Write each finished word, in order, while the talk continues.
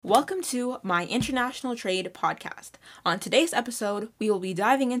Welcome to my International Trade podcast. On today's episode, we will be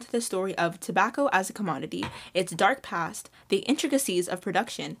diving into the story of tobacco as a commodity, its dark past, the intricacies of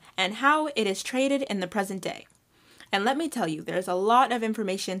production, and how it is traded in the present day. And let me tell you, there's a lot of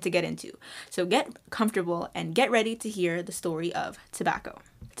information to get into, so get comfortable and get ready to hear the story of tobacco.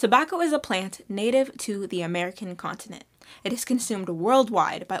 Tobacco is a plant native to the American continent. It is consumed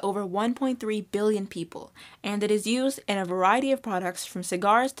worldwide by over 1.3 billion people, and it is used in a variety of products from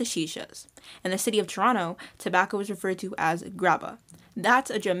cigars to shishas. In the city of Toronto, tobacco is referred to as grabba. That's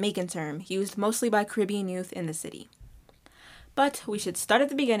a Jamaican term used mostly by Caribbean youth in the city. But we should start at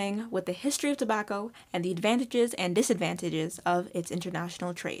the beginning with the history of tobacco and the advantages and disadvantages of its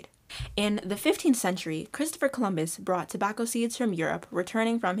international trade. In the 15th century, Christopher Columbus brought tobacco seeds from Europe,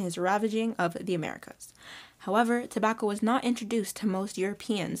 returning from his ravaging of the Americas. However, tobacco was not introduced to most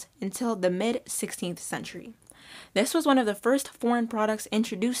Europeans until the mid-16th century. This was one of the first foreign products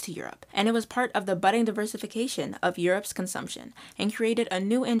introduced to Europe, and it was part of the budding diversification of Europe's consumption and created a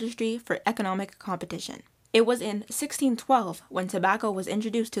new industry for economic competition. It was in 1612, when tobacco was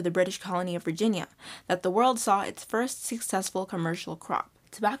introduced to the British colony of Virginia, that the world saw its first successful commercial crop.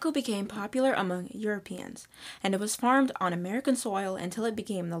 Tobacco became popular among Europeans, and it was farmed on American soil until it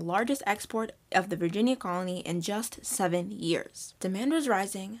became the largest export of the Virginia colony in just 7 years. Demand was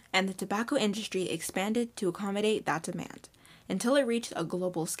rising, and the tobacco industry expanded to accommodate that demand, until it reached a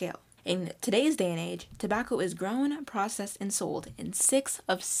global scale. In today's day and age, tobacco is grown, processed, and sold in 6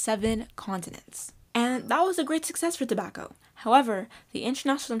 of 7 continents. And that was a great success for tobacco. However, the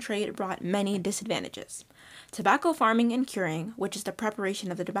international trade brought many disadvantages. Tobacco farming and curing, which is the preparation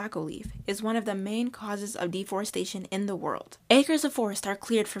of the tobacco leaf, is one of the main causes of deforestation in the world. Acres of forest are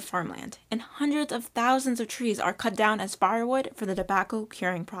cleared for farmland, and hundreds of thousands of trees are cut down as firewood for the tobacco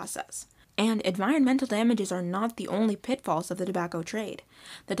curing process. And environmental damages are not the only pitfalls of the tobacco trade.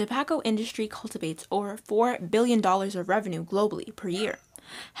 The tobacco industry cultivates over $4 billion of revenue globally per year.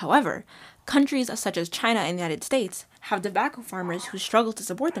 However, countries such as China and the United States have tobacco farmers who struggle to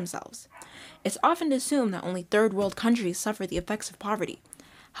support themselves. It's often assumed that only third world countries suffer the effects of poverty.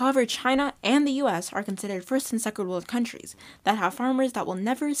 However, China and the US are considered first and second world countries that have farmers that will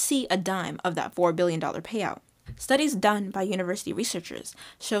never see a dime of that $4 billion payout. Studies done by university researchers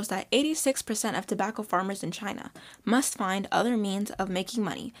shows that 86% of tobacco farmers in China must find other means of making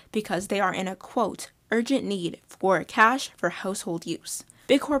money because they are in a, quote, urgent need for cash for household use.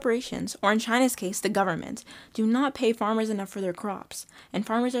 Big corporations, or in China's case, the government, do not pay farmers enough for their crops, and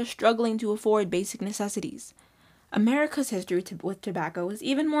farmers are struggling to afford basic necessities. America's history with tobacco is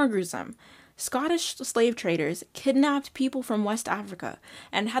even more gruesome. Scottish slave traders kidnapped people from West Africa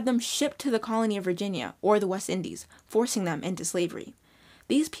and had them shipped to the colony of Virginia or the West Indies, forcing them into slavery.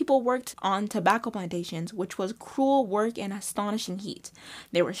 These people worked on tobacco plantations, which was cruel work and astonishing heat.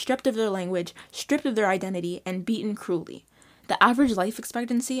 They were stripped of their language, stripped of their identity, and beaten cruelly. The average life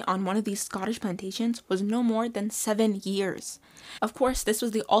expectancy on one of these Scottish plantations was no more than 7 years. Of course, this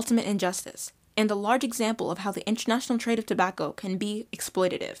was the ultimate injustice, and a large example of how the international trade of tobacco can be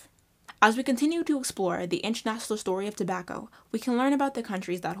exploitative. As we continue to explore the international story of tobacco, we can learn about the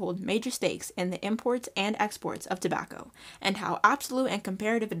countries that hold major stakes in the imports and exports of tobacco, and how absolute and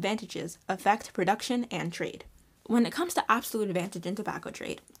comparative advantages affect production and trade. When it comes to absolute advantage in tobacco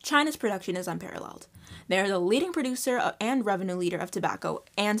trade, China's production is unparalleled. They are the leading producer and revenue leader of tobacco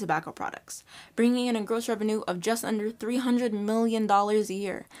and tobacco products, bringing in a gross revenue of just under $300 million a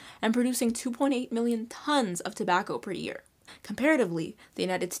year and producing 2.8 million tons of tobacco per year. Comparatively, the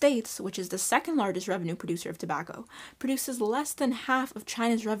United States, which is the second largest revenue producer of tobacco, produces less than half of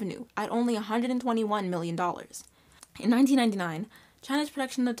China's revenue at only $121 million. In 1999, China's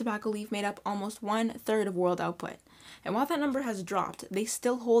production of tobacco leaf made up almost 1/3 of world output, and while that number has dropped, they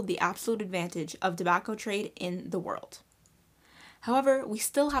still hold the absolute advantage of tobacco trade in the world. However, we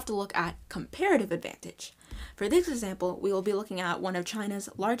still have to look at comparative advantage. For this example, we will be looking at one of China's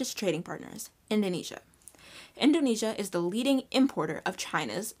largest trading partners, Indonesia. Indonesia is the leading importer of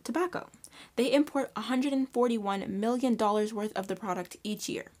China's tobacco. They import $141 million worth of the product each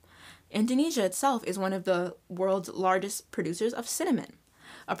year. Indonesia itself is one of the world's largest producers of cinnamon,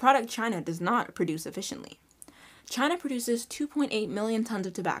 a product China does not produce efficiently. China produces 2.8 million tons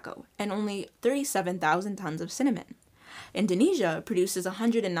of tobacco and only 37,000 tons of cinnamon. Indonesia produces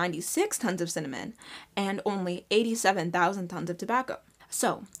 196 tons of cinnamon and only 87,000 tons of tobacco.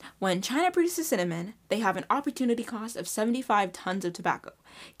 So, when China produces cinnamon, they have an opportunity cost of 75 tons of tobacco,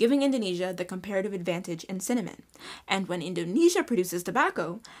 giving Indonesia the comparative advantage in cinnamon. And when Indonesia produces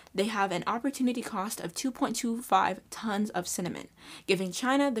tobacco, they have an opportunity cost of 2.25 tons of cinnamon, giving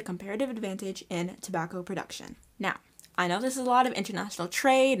China the comparative advantage in tobacco production. Now, I know this is a lot of international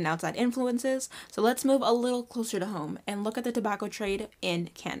trade and outside influences, so let's move a little closer to home and look at the tobacco trade in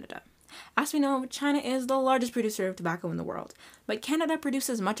Canada. As we know, China is the largest producer of tobacco in the world, but Canada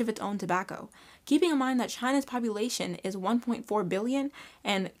produces much of its own tobacco. Keeping in mind that China's population is 1.4 billion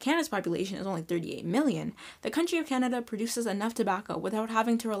and Canada's population is only 38 million, the country of Canada produces enough tobacco without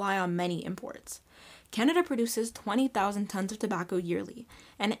having to rely on many imports. Canada produces 20,000 tons of tobacco yearly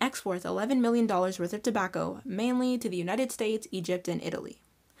and exports $11 million worth of tobacco, mainly to the United States, Egypt, and Italy.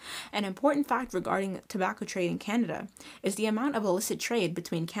 An important fact regarding tobacco trade in Canada is the amount of illicit trade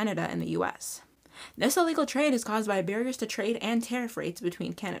between Canada and the US. This illegal trade is caused by barriers to trade and tariff rates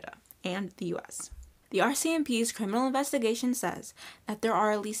between Canada and the US. The RCMP's criminal investigation says that there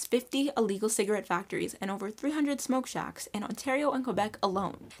are at least 50 illegal cigarette factories and over 300 smoke shacks in Ontario and Quebec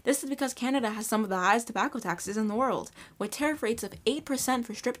alone. This is because Canada has some of the highest tobacco taxes in the world, with tariff rates of 8%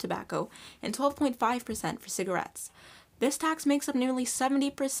 for strip tobacco and 12.5% for cigarettes. This tax makes up nearly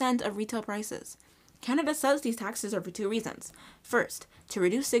 70% of retail prices. Canada says these taxes are for two reasons. First, to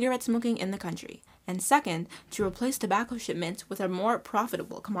reduce cigarette smoking in the country, and second, to replace tobacco shipments with a more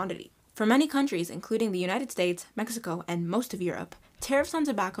profitable commodity. For many countries, including the United States, Mexico, and most of Europe, tariffs on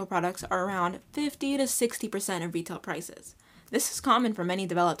tobacco products are around 50 to 60% of retail prices. This is common for many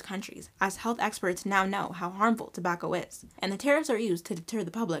developed countries, as health experts now know how harmful tobacco is, and the tariffs are used to deter the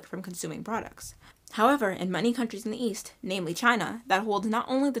public from consuming products. However, in many countries in the East, namely China, that holds not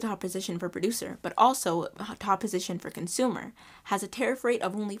only the top position for producer, but also a top position for consumer, has a tariff rate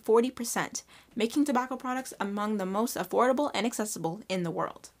of only 40%, making tobacco products among the most affordable and accessible in the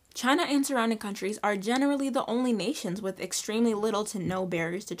world. China and surrounding countries are generally the only nations with extremely little to no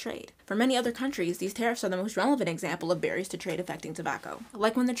barriers to trade. For many other countries, these tariffs are the most relevant example of barriers to trade affecting tobacco,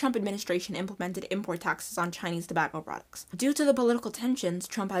 like when the Trump administration implemented import taxes on Chinese tobacco products. Due to the political tensions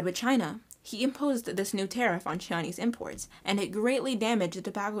Trump had with China, he imposed this new tariff on Chinese imports, and it greatly damaged the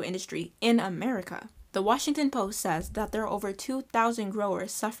tobacco industry in America. The Washington Post says that there are over 2,000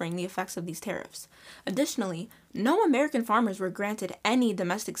 growers suffering the effects of these tariffs. Additionally, no American farmers were granted any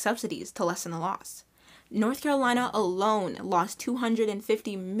domestic subsidies to lessen the loss. North Carolina alone lost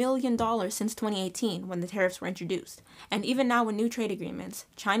 $250 million since 2018 when the tariffs were introduced, and even now with new trade agreements,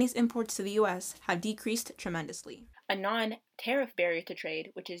 Chinese imports to the U.S. have decreased tremendously. A non-tariff barrier to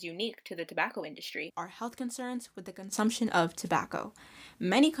trade, which is unique to the tobacco industry, are health concerns with the consumption of tobacco.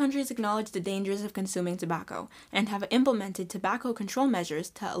 Many countries acknowledge the dangers of consuming tobacco and have implemented tobacco control measures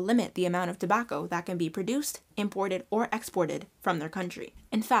to limit the amount of tobacco that can be produced, imported, or exported from their country.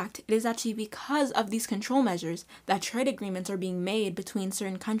 In fact, it is actually because of these control measures that trade agreements are being made between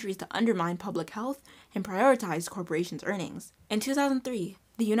certain countries to undermine public health and prioritize corporations' earnings. In 2003,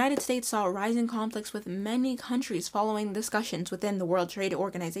 the United States saw rising conflicts with many countries following discussions within the World Trade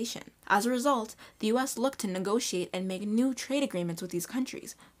Organization. As a result, the U.S. looked to negotiate and make new trade agreements with these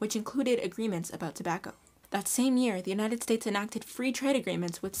countries, which included agreements about tobacco. That same year, the United States enacted free trade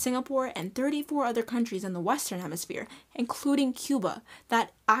agreements with Singapore and 34 other countries in the Western Hemisphere, including Cuba,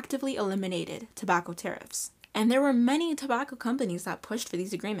 that actively eliminated tobacco tariffs. And there were many tobacco companies that pushed for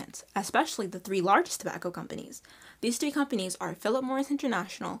these agreements, especially the three largest tobacco companies. These three companies are Philip Morris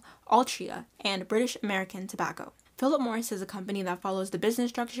International, Altria, and British American Tobacco. Philip Morris is a company that follows the business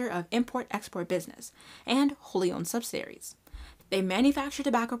structure of import-export business and wholly owned subsidiaries. They manufacture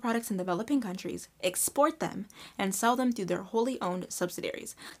tobacco products in developing countries, export them, and sell them through their wholly owned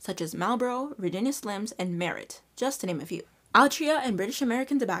subsidiaries, such as Marlboro, Virginia Slims, and Merit, just to name a few. Altria and British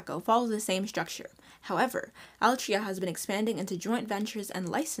American Tobacco follow the same structure. However, Altria has been expanding into joint ventures and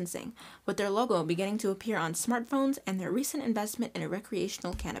licensing, with their logo beginning to appear on smartphones and their recent investment in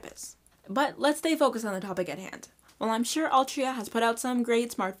recreational cannabis. But let's stay focused on the topic at hand. While I'm sure Altria has put out some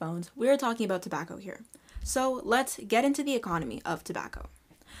great smartphones, we're talking about tobacco here. So let's get into the economy of tobacco.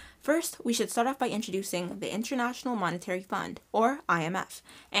 First, we should start off by introducing the International Monetary Fund, or IMF,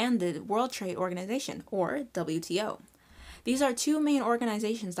 and the World Trade Organization, or WTO. These are two main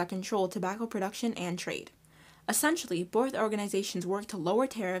organizations that control tobacco production and trade. Essentially, both organizations work to lower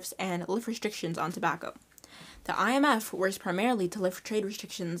tariffs and lift restrictions on tobacco. The IMF works primarily to lift trade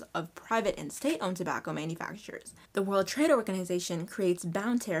restrictions of private and state-owned tobacco manufacturers. The World Trade Organization creates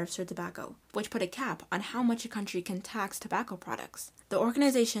bound tariffs for tobacco, which put a cap on how much a country can tax tobacco products. The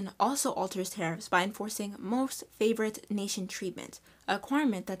organization also alters tariffs by enforcing most favored nation treatment, a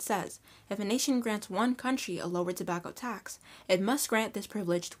requirement that says if a nation grants one country a lower tobacco tax, it must grant this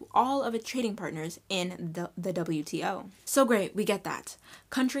privilege to all of its trading partners in the WTO. So great, we get that.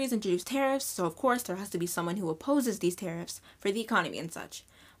 Countries introduce tariffs, so of course there has to be someone who opposes these tariffs for the economy and such.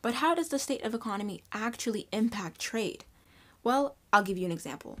 But how does the state of economy actually impact trade? Well, I'll give you an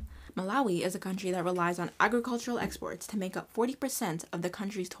example. Malawi is a country that relies on agricultural exports to make up 40% of the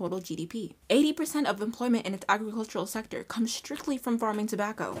country's total GDP. 80% of employment in its agricultural sector comes strictly from farming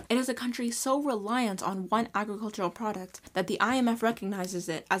tobacco. It is a country so reliant on one agricultural product that the IMF recognizes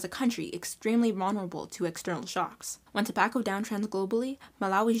it as a country extremely vulnerable to external shocks. When tobacco downtrends globally,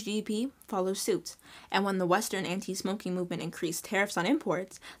 Malawi's GDP follows suit, and when the Western anti-smoking movement increased tariffs on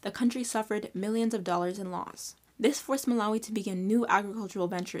imports, the country suffered millions of dollars in loss. This forced Malawi to begin new agricultural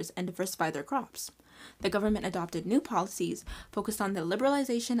ventures and diversify their crops. The government adopted new policies focused on the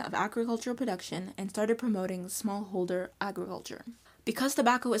liberalization of agricultural production and started promoting smallholder agriculture. Because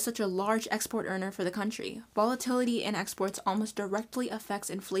tobacco is such a large export earner for the country, volatility in exports almost directly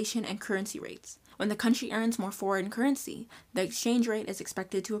affects inflation and currency rates. When the country earns more foreign currency, the exchange rate is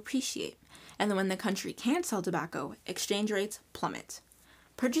expected to appreciate, and when the country can't sell tobacco, exchange rates plummet.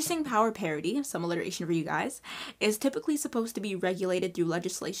 Purchasing power parity, some alliteration for you guys, is typically supposed to be regulated through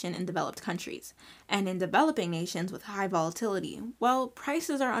legislation in developed countries. And in developing nations with high volatility, well,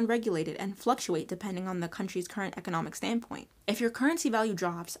 prices are unregulated and fluctuate depending on the country's current economic standpoint. If your currency value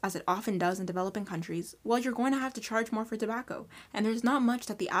drops, as it often does in developing countries, well, you're going to have to charge more for tobacco, and there's not much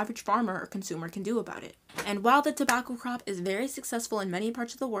that the average farmer or consumer can do about it. And while the tobacco crop is very successful in many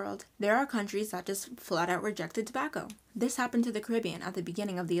parts of the world, there are countries that just flat out rejected tobacco. This happened to the Caribbean at the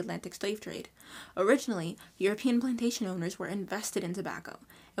beginning of the Atlantic slave trade. Originally, European plantation owners were invested in tobacco.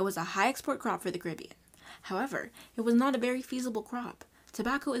 It was a high export crop for the Caribbean. However, it was not a very feasible crop.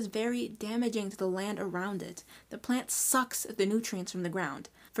 Tobacco is very damaging to the land around it. The plant sucks the nutrients from the ground.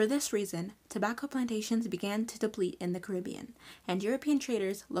 For this reason, tobacco plantations began to deplete in the Caribbean, and European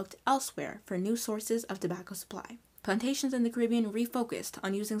traders looked elsewhere for new sources of tobacco supply. Plantations in the Caribbean refocused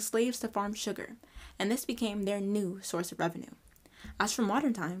on using slaves to farm sugar, and this became their new source of revenue. As for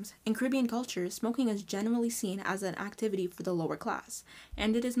modern times, in Caribbean culture, smoking is generally seen as an activity for the lower class,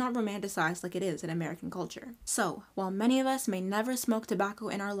 and it is not romanticized like it is in American culture. So, while many of us may never smoke tobacco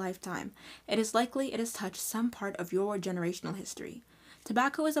in our lifetime, it is likely it has touched some part of your generational history.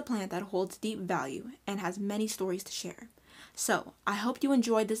 Tobacco is a plant that holds deep value and has many stories to share. So, I hope you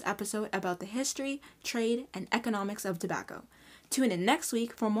enjoyed this episode about the history, trade, and economics of tobacco. Tune in next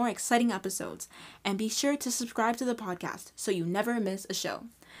week for more exciting episodes, and be sure to subscribe to the podcast so you never miss a show.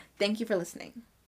 Thank you for listening.